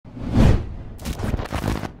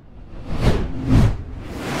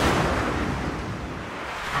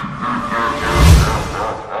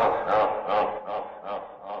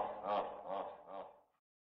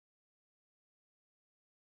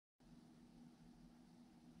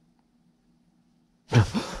What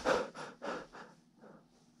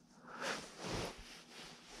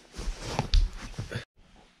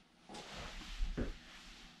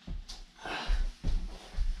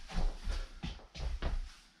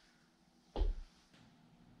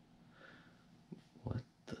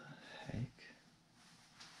the heck?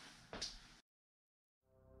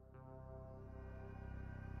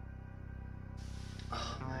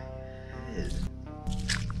 Oh, my head.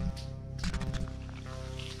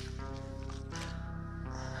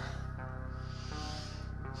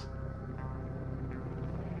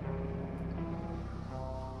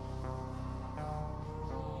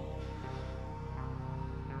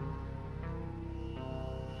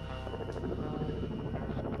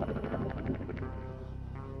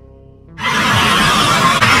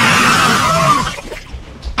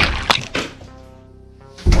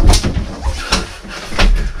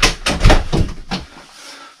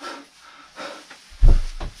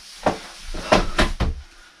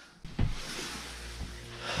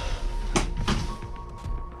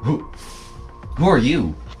 Who are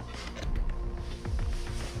you?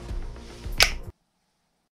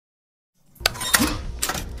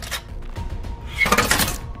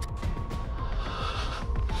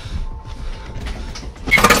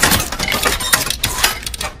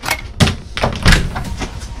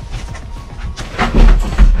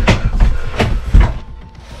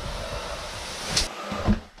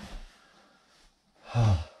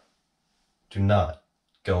 Do not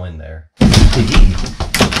go in there.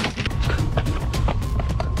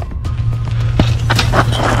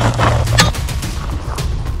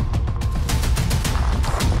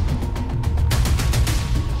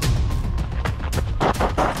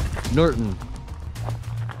 Norton.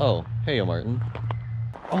 Oh, hey, Martin.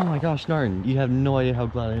 Oh my gosh, Norton, you have no idea how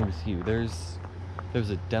glad I am to see you. There's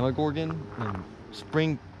a Demogorgon and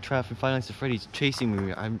Springtrap and Five Nights at Freddy's chasing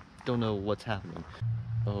me. I don't know what's happening.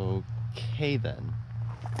 Okay then.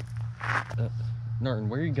 Norton,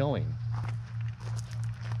 where are you going?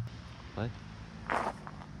 What?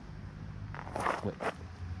 Wait.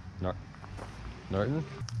 Norton?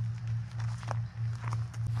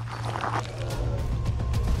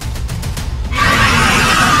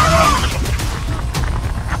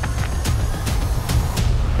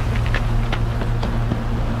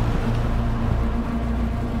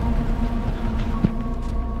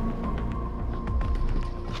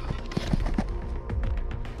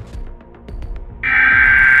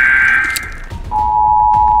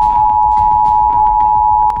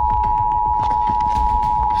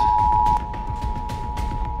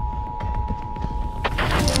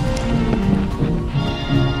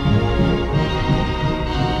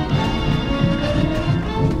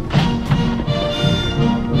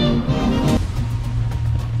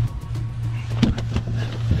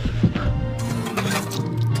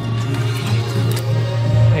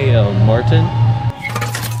 Martin?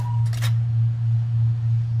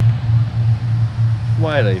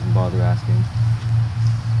 Why did I even bother asking?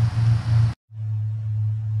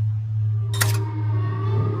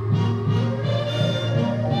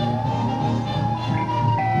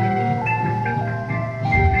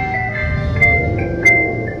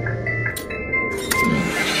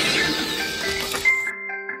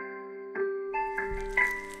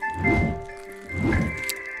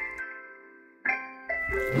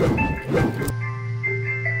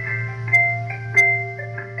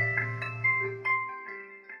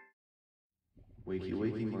 Wakey,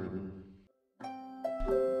 wakey, Marvin.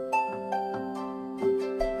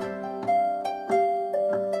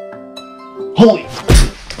 Holy!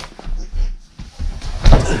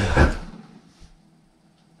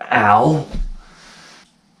 Ow!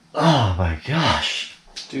 Oh my gosh.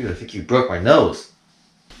 Dude, I think you broke my nose.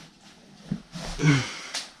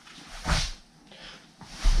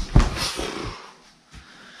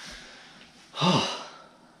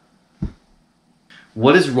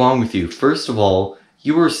 What is wrong with you? First of all,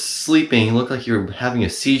 you were sleeping. You looked like you were having a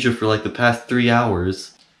seizure for like the past 3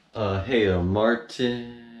 hours. Hey,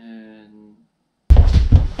 Martin.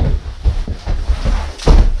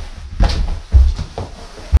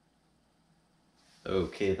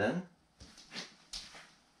 Okay then.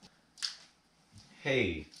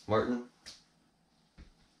 Hey, Martin.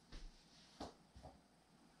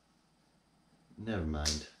 Never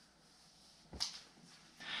mind.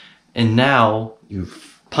 And now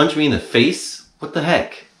you've punched me in the face? What the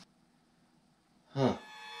heck? Huh.